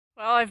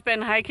Well, I've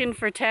been hiking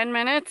for 10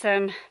 minutes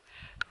and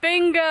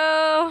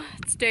bingo!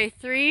 It's day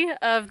 3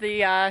 of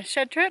the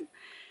shed trip.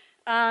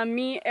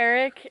 Me,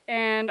 Eric,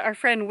 and our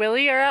friend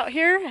Willie are out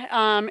here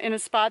in a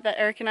spot that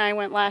Eric and I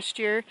went last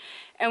year,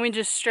 and we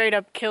just straight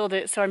up killed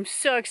it. So I'm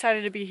so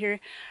excited to be here.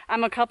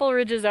 I'm a couple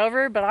ridges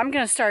over, but I'm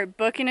gonna start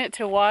booking it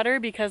to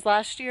water because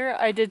last year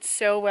I did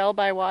so well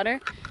by water.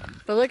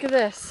 But look at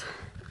this.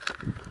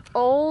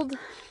 Old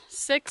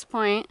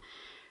 6-point.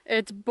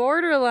 It's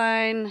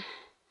borderline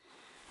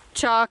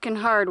chalk and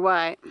hard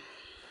white.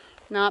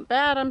 Not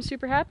bad. I'm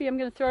super happy. I'm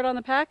gonna throw it on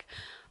the pack,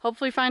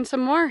 hopefully find some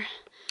more.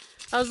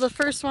 I was the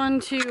first one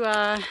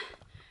to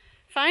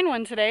find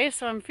one today,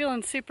 so I'm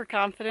feeling super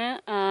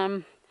confident.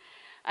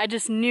 I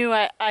just knew,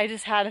 I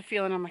just had a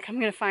feeling. I'm like, I'm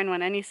gonna find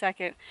one any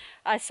second.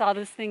 I saw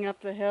this thing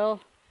up the hill.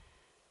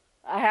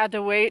 I had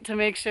to wait to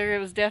make sure it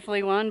was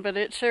definitely one, but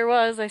it sure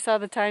was. I saw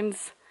the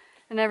tines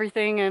and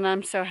everything, and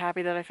I'm so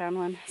happy that I found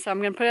one. So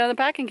I'm gonna put it on the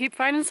pack and keep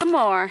finding some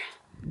more.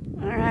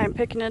 All right, I'm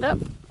picking it up.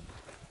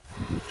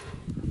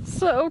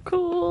 So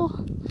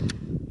cool.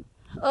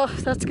 Oh,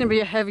 that's gonna be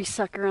a heavy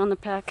sucker on the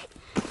pack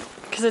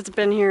because it's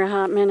been here a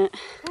hot minute.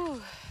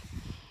 Whew.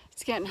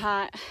 It's getting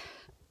hot.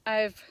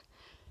 I've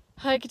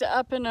hiked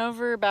up and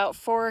over about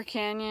 4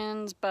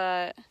 canyons,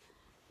 but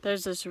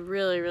there's this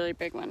really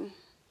big one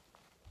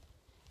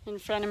in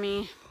front of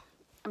me.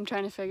 I'm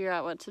trying to figure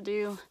out what to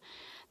do.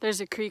 There's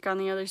a creek on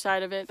the other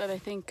side of it that I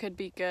think could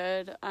be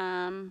good.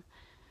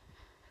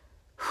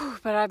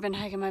 But I've been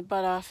hiking my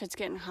butt off. It's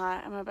getting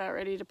hot. I'm about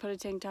ready to put a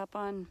tank top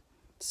on.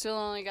 Still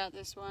only got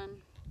this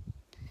one,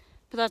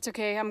 but that's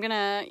okay. I'm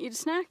gonna eat a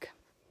snack.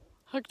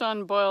 Hooked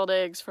on boiled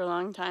eggs for a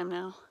long time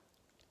now.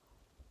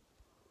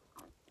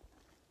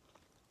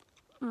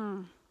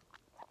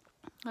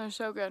 They're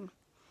so good.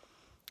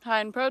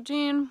 High in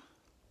protein.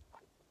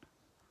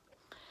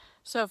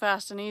 So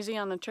fast and easy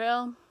on the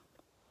trail.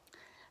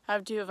 I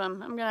have 2 of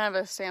them. I'm gonna have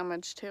a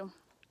sandwich too.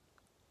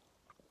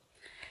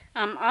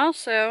 I'm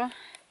also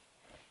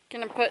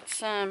gonna put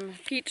some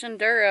peach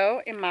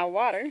enduro in my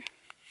water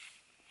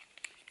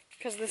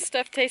because this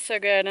stuff tastes so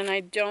good, and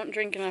I don't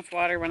drink enough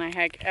water when I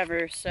hike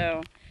ever,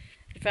 so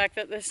the fact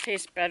that this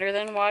tastes better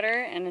than water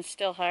and is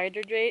still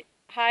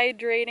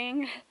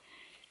hydrating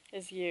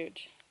is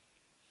huge.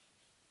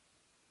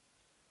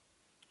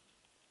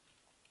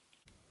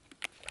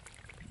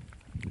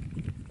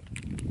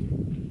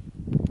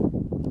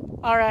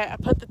 Alright, I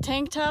put the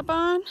tank top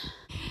on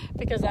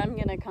because I'm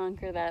gonna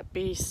conquer that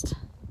beast.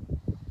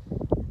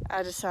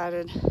 I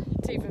decided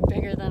it's even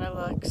bigger than it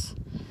looks.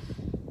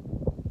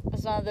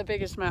 It's not the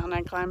biggest mountain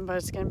I climb, but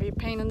it's gonna be a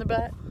pain in the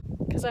butt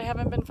because I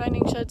haven't been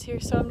finding sheds here,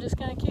 so I'm just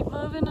gonna keep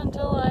moving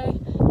until I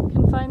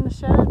can find the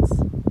sheds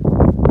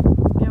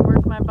and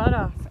work my butt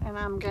off. And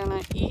I'm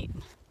gonna eat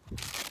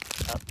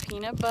a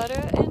peanut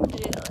butter and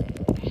jelly.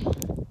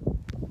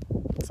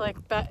 It's like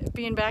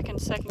being back in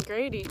 2nd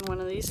grade eating one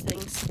of these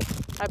things.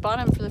 I bought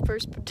them for the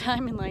first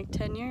time in like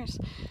 10 years.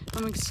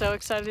 I'm so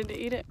excited to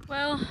eat it.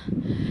 Well,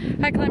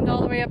 I climbed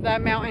all the way up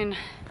that mountain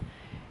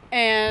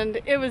and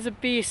it was a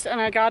beast,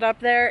 and I got up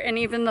there, and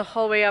even the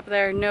whole way up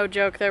there, no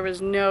joke, there was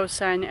no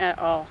sign at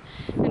all.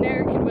 And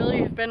Eric and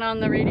Willie have been on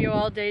the radio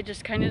all day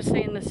just kind of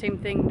saying the same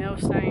thing, no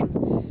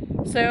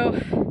sign.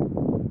 So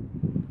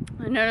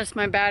I noticed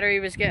my battery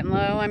was getting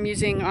low. I'm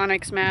using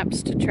Onyx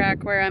maps to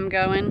track where I'm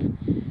going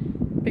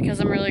because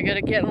I'm really good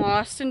at getting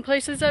lost in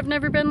places I've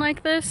never been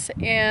like this,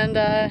 and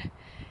it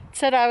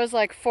said I was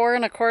like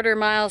 4¼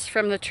 miles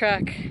from the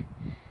truck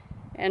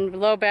and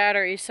low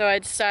battery, so I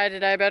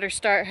decided I better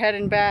start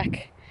heading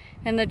back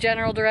in the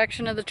general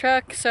direction of the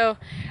truck. So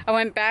I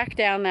went back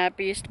down that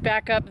beast,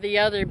 back up the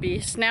other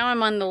beast. Now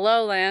I'm on the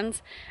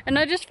lowlands, and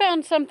I just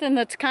found something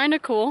that's kind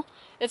of cool.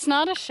 It's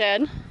not a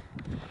shed,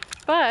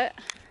 but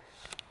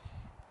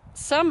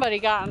somebody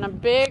got in a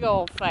big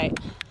old fight.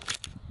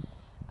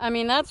 I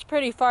mean, that's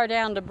pretty far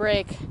down to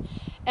break.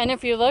 And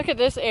if you look at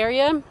this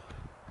area,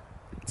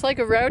 it's like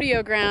a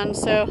rodeo ground,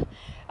 so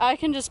I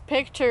can just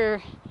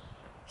picture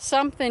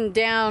something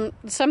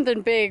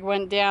big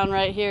went down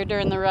right here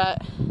during the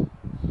rut.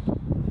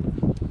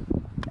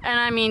 And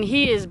I mean,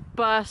 he is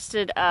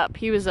busted up.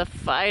 He was a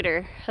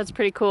fighter. That's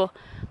pretty cool.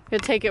 I'm gonna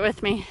take it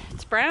with me.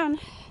 It's brown.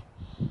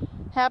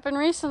 Happened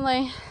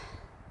recently.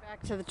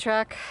 Back to the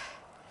truck.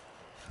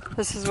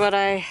 This is what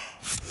I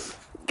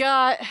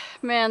got.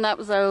 Man, that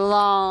was a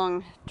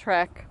long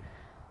trek.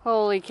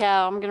 Holy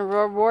cow. I'm gonna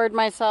reward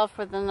myself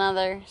with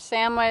another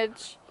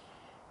sandwich,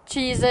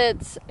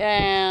 Cheez-Its,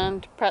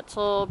 and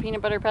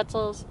peanut butter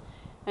pretzels.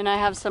 And I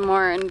have some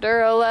more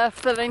enduro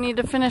left that I need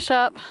to finish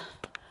up.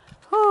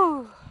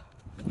 Whew.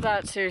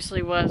 That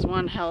seriously was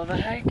one hell of a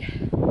hike.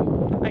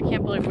 I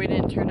can't believe we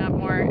didn't turn up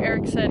more.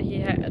 Eric said he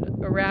had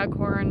a rag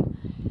horn,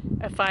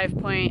 a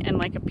 5-point, and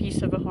like a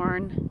piece of a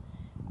horn.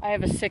 I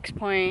have a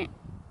 6-point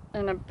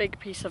and a big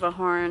piece of a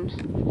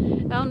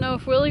horn. I don't know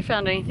if Willie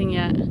found anything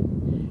yet,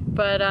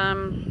 but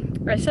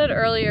I said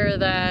earlier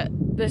that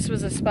this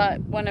was a spot,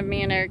 one of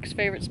me and Eric's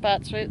favorite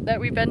spots that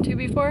we've been to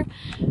before.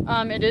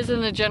 It is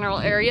in the general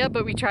area,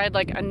 but we tried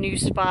like a new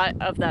spot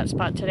of that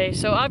spot today.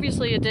 So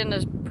obviously it didn't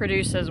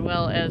produce as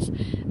well as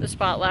the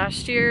spot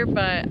last year,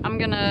 but I'm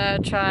gonna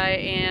try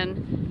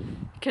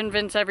and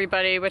convince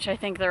everybody, which I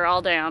think they're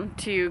all down,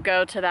 to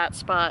go to that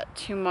spot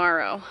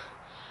tomorrow.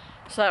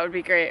 So that would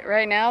be great.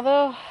 Right now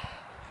though,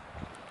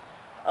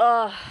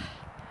 I'm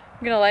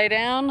gonna lay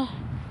down,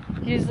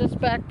 use this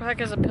backpack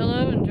as a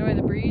pillow, enjoy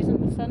the breeze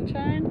and the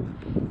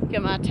sunshine,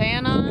 get my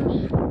tan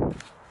on,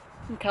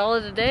 and call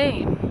it a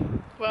day.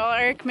 Well,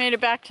 Eric made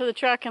it back to the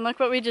truck and look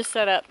what we just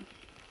set up.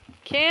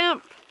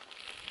 Camp!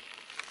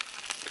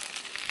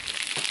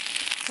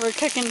 We're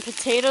cooking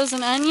potatoes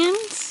and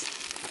onions.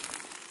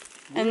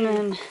 And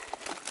then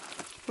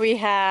we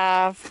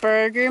have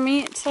burger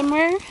meat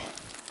somewhere.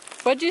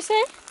 What'd you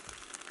say?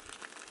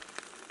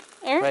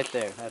 Eric? Right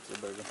there, that's a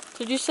burger.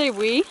 Did you say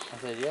we? I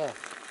said yeah.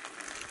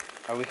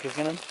 Are we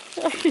cooking them?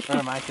 Or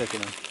am I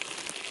cooking them?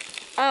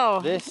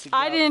 Oh,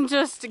 I didn't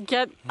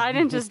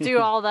just do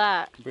all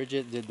that.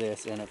 Bridget did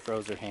this and it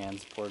froze her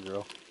hands, poor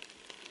girl.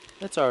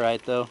 It's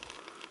alright though.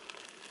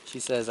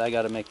 She says I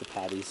gotta make the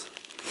patties.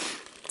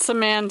 It's a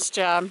man's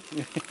job.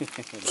 The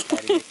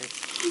patty maker.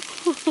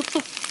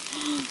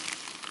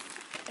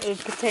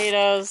 There's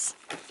potatoes.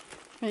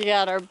 We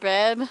got our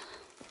bed.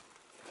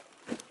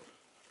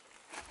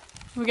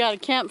 We got a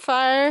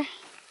campfire.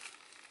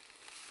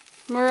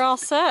 We're all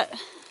set.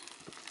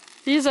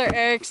 These are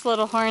Eric's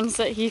little horns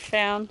that he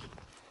found.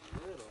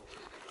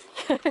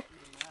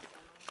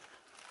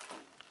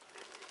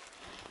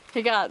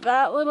 He got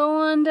that little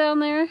one down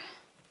there.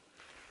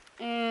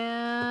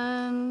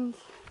 And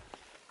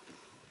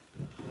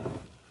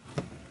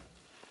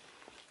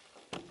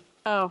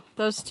oh,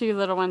 those two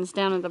little ones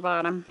down at the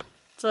bottom.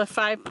 It's a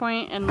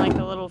 5-point and like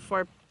a little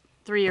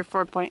 3 or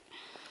 4 point.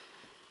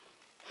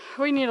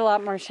 We need a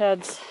lot more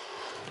sheds.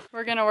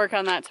 We're gonna work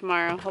on that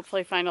tomorrow.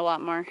 Hopefully find a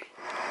lot more.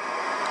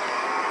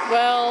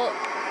 Well,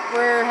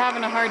 we're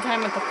having a hard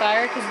time with the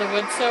fire because the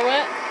wood's so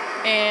wet.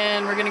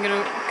 And we're gonna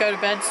go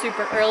to bed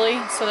super early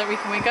so that we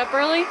can wake up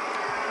early.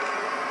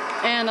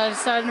 And I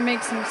decided to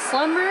make some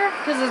slumber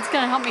because it's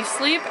gonna help me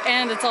sleep,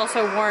 and it's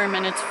also warm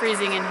and it's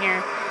freezing in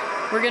here.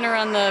 We're gonna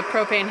run the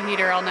propane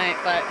heater all night,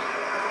 but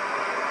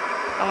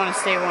I wanna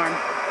stay warm.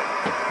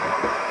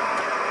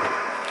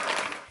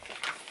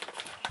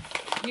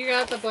 You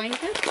got the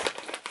blankets?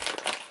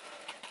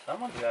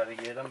 Someone's gotta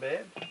get them,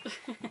 babe.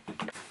 What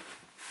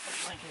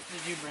blankets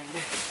did you bring,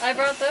 babe? I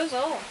brought those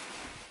all.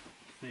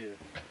 Here.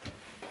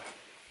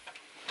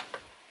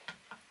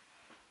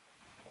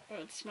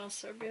 Oh, it smells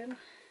so good.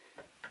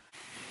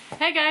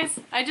 Hey guys,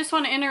 I just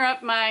want to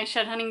interrupt my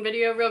shed hunting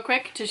video real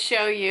quick to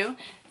show you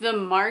the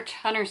March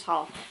Hunter's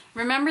Haul.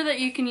 Remember that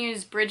you can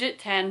use Bridget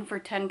 10 for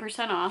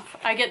 10% off.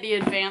 I get the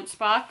advanced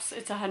box,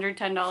 it's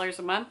 $110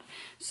 a month.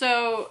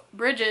 So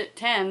Bridget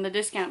 10, the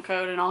discount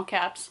code in all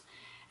caps,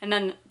 and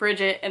then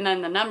Bridget and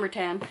then the number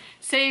 10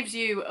 saves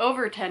you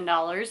over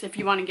 $10 if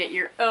you want to get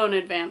your own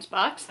advanced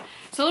box.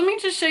 So let me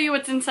just show you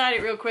what's inside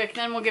it real quick,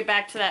 then we'll get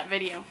back to that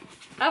video.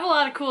 I have a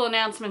lot of cool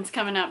announcements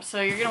coming up,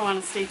 so you're going to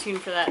want to stay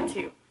tuned for that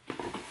too.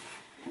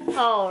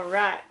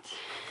 Alright.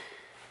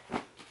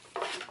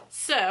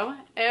 So,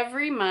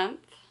 every month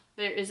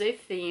there is a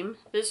theme.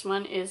 This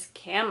one is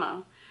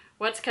camo.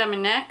 What's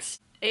coming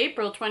next?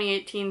 April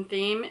 2018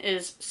 theme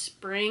is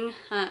spring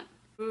hunt.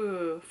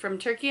 Ooh, from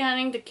turkey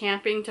hunting to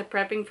camping to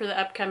prepping for the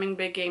upcoming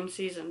big game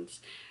seasons.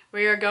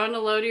 We are going to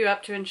load you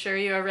up to ensure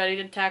you are ready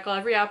to tackle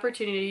every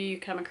opportunity you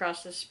come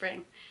across this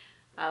spring.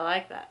 I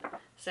like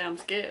that.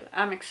 Sounds good.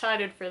 I'm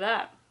excited for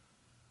that.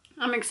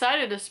 I'm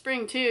excited to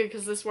spring too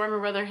because this warmer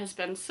weather has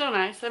been so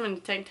nice. I'm in a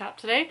tank top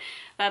today.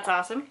 That's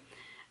awesome.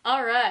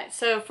 Alright,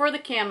 so for the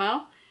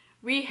camo,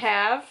 we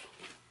have,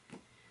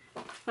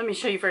 let me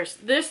show you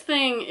first. This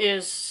thing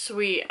is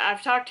sweet.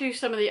 I've talked to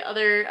some of the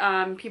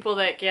other people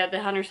that get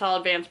the Hunter's Haul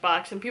Advanced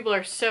box, and people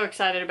are so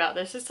excited about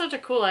this. It's such a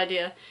cool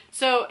idea.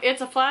 So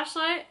it's a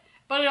flashlight,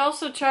 but it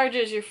also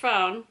charges your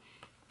phone,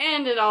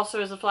 and it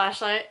also is a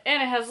flashlight,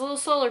 and it has a little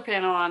solar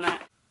panel on it.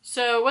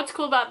 So what's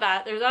cool about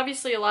that, there's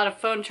obviously a lot of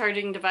phone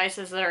charging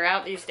devices that are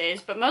out these days,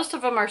 but most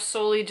of them are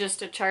solely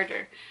just a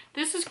charger.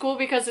 This is cool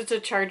because it's a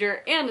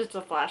charger and it's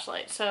a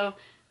flashlight, so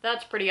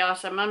that's pretty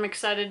awesome. I'm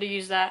excited to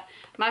use that.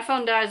 My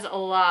phone dies a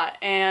lot,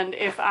 and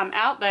if I'm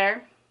out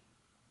there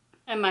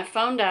and my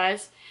phone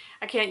dies,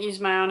 I can't use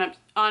my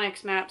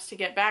Onyx maps to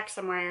get back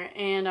somewhere,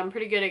 and I'm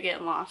pretty good at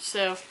getting lost,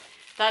 so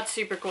that's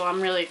super cool.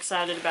 I'm really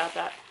excited about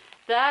that.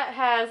 That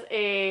has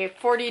a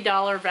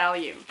 $40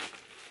 value.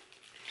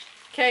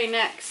 Okay,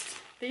 next.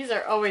 These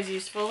are always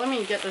useful. Let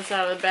me get this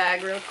out of the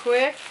bag real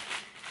quick.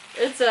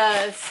 It's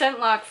a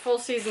Scent Lock full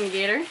season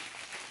gator.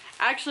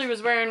 I actually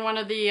was wearing one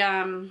of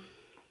the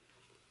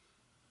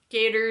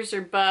gators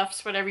or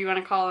buffs, whatever you want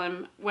to call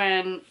them,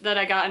 that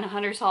I got in a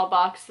Hunter's Haul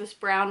box, this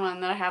brown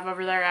one that I have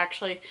over there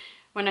actually,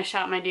 when I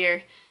shot my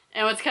deer.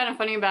 And what's kind of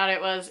funny about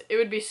it was, it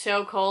would be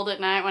so cold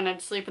at night when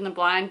I'd sleep in the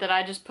blind that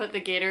I just put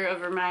the gator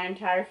over my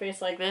entire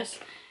face like this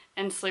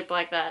and sleep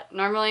like that.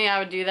 Normally I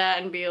would do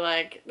that and be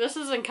like, this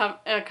isn't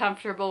a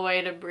comfortable way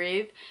to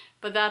breathe,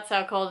 but that's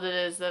how cold it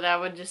is that I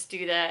would just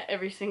do that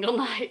every single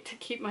night to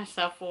keep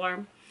myself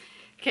warm.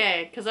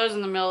 Okay, because I was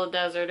in the middle of the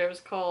desert, it was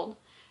cold.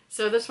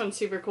 So this one's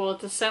super cool.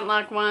 It's a scent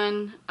lock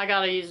one. I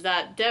gotta use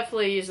that.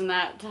 Definitely using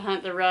that to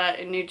hunt the rut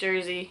in New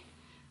Jersey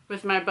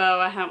with my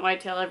bow. I hunt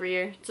whitetail every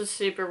year. It's a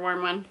super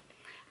warm one.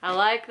 I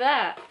like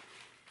that.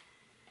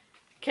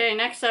 Okay,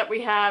 next up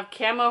we have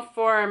Camo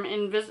Form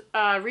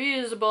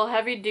reusable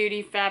heavy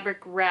duty fabric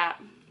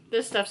wrap.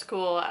 This stuff's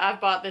cool.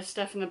 I've bought this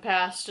stuff in the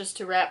past just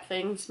to wrap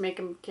things, make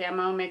them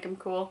camo, make them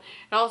cool.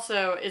 It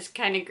also is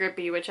kind of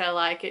grippy, which I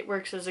like. It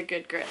works as a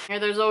good grip. Here,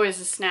 there's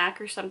always a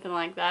snack or something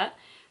like that.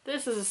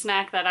 This is a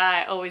snack that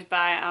I always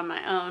buy on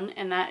my own,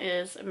 and that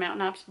is a Mtn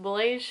Ops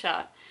Blaze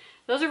Shot.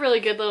 Those are really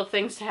good little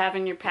things to have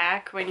in your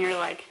pack when you're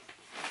like,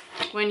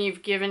 when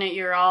you've given it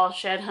your all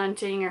shed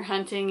hunting or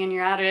hunting and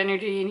you're out of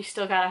energy and you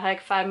still gotta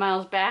hike 5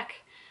 miles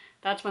back.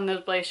 That's when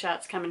those blaze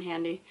shots come in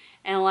handy.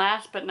 And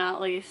last but not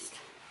least,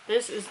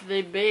 this is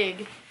the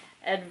big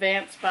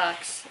Advance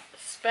Box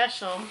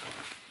Special.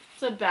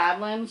 It's a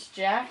Badlands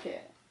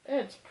jacket.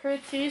 It's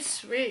pretty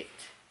sweet.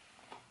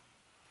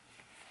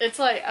 It's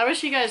like, I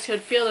wish you guys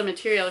could feel the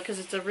material because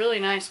it's a really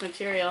nice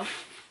material.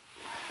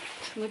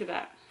 Look at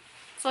that.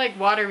 It's like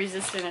water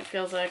resistant, it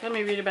feels like. Let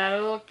me read about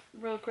it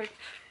real quick.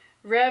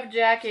 Rev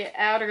jacket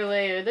outer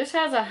layer. This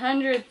has a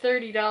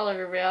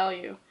 $130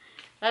 value.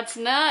 That's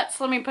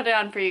nuts. Let me put it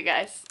on for you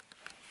guys.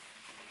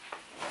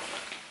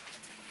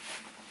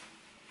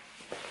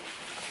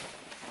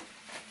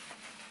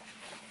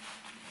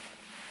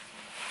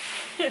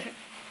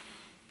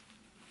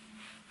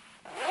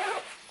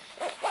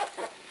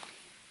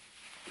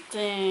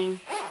 Dang.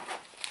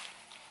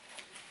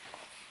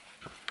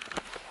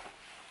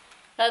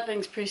 That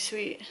thing's pretty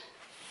sweet.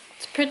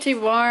 It's pretty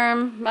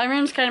warm. My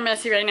room's kind of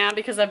messy right now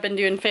because I've been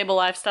doing Fabel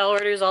lifestyle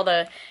orders. All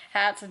the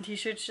hats and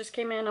t-shirts just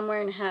came in. I'm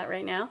wearing a hat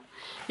right now.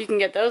 You can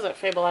get those at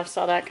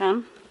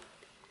fabellifestyle.com.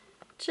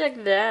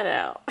 Check that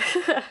out.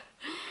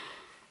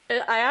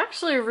 I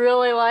actually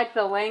really like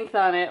the length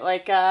on it.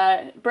 Like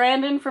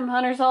Brandon from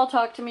Hunter's Hall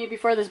talked to me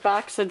before this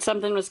box, said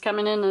something was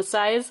coming in a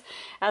size,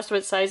 asked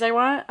what size I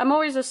want. I'm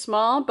always a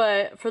small,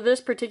 but for this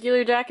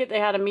particular jacket they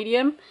had a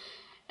medium,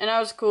 and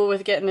I was cool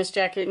with getting this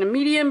jacket in a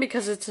medium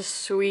because it's a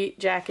sweet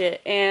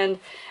jacket. And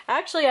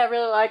actually I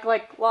really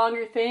like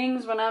longer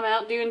things when I'm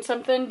out doing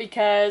something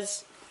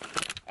because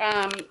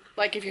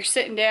like if you're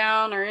sitting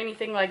down or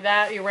anything like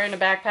that, you're wearing a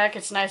backpack,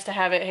 it's nice to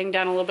have it hang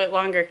down a little bit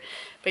longer.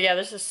 But yeah,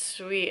 this is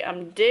sweet.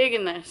 I'm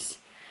digging this.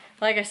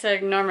 Like I said,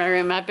 ignore my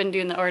room. I've been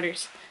doing the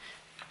orders.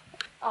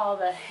 All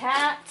the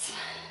hats.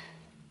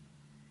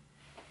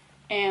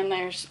 And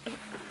there's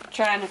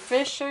Trying to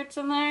Fish shirts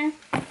in there.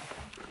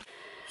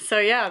 So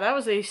yeah, that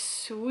was a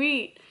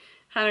sweet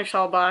Hunter's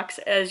Hall box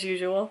as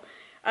usual.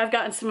 I've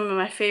gotten some of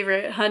my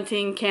favorite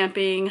hunting,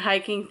 camping,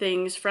 hiking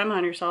things from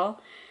Hunter's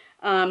Hall.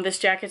 This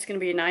jacket's going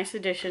to be a nice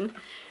addition.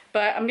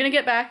 But I'm going to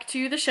get back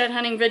to the shed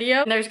hunting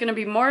video. There's going to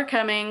be more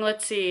coming.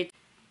 Let's see.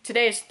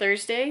 Today is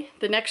Thursday.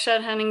 The next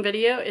shed hunting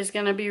video is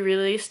going to be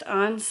released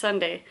on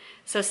Sunday.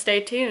 So stay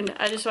tuned.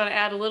 I just want to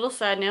add a little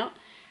side note.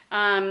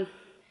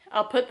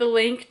 I'll put the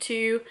link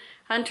to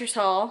Hunter's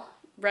Hall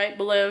right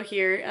below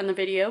here on the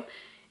video.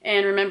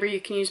 And remember, you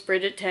can use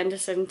Bridget 10 to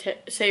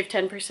save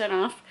 10%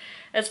 off.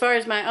 As far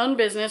as my own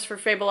business for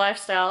Fabel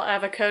Lifestyle, I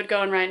have a code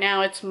going right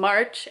now. It's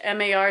MARCH,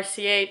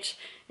 M-A-R-C-H,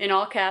 in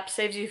all caps,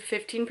 saves you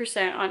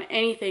 15% on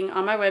anything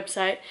on my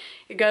website.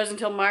 It goes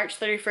until March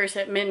 31st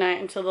at midnight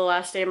until the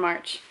last day of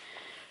March.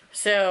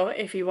 So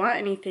if you want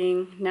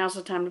anything, now's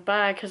the time to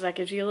buy because that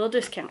gives you a little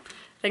discount.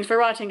 Thanks for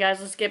watching,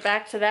 guys. Let's get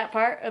back to that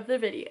part of the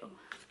video.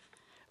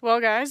 Well,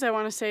 guys, I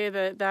want to say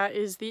that that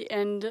is the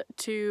end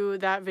to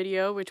that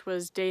video, which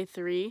was day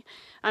 3.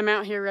 I'm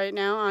out here right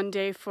now on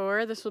day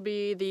 4. This will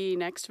be the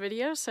next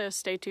video, so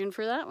stay tuned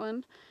for that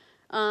one.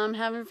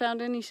 Haven't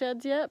found any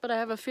sheds yet, but I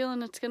have a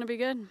feeling it's going to be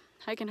good.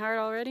 Hiking hard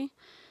already,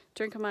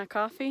 drinking my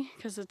coffee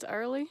because it's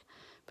early.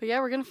 But yeah,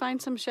 we're going to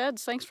find some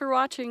sheds. Thanks for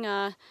watching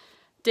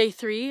day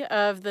 3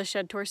 of the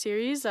Shed Tour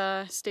series.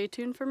 Stay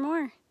tuned for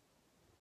more.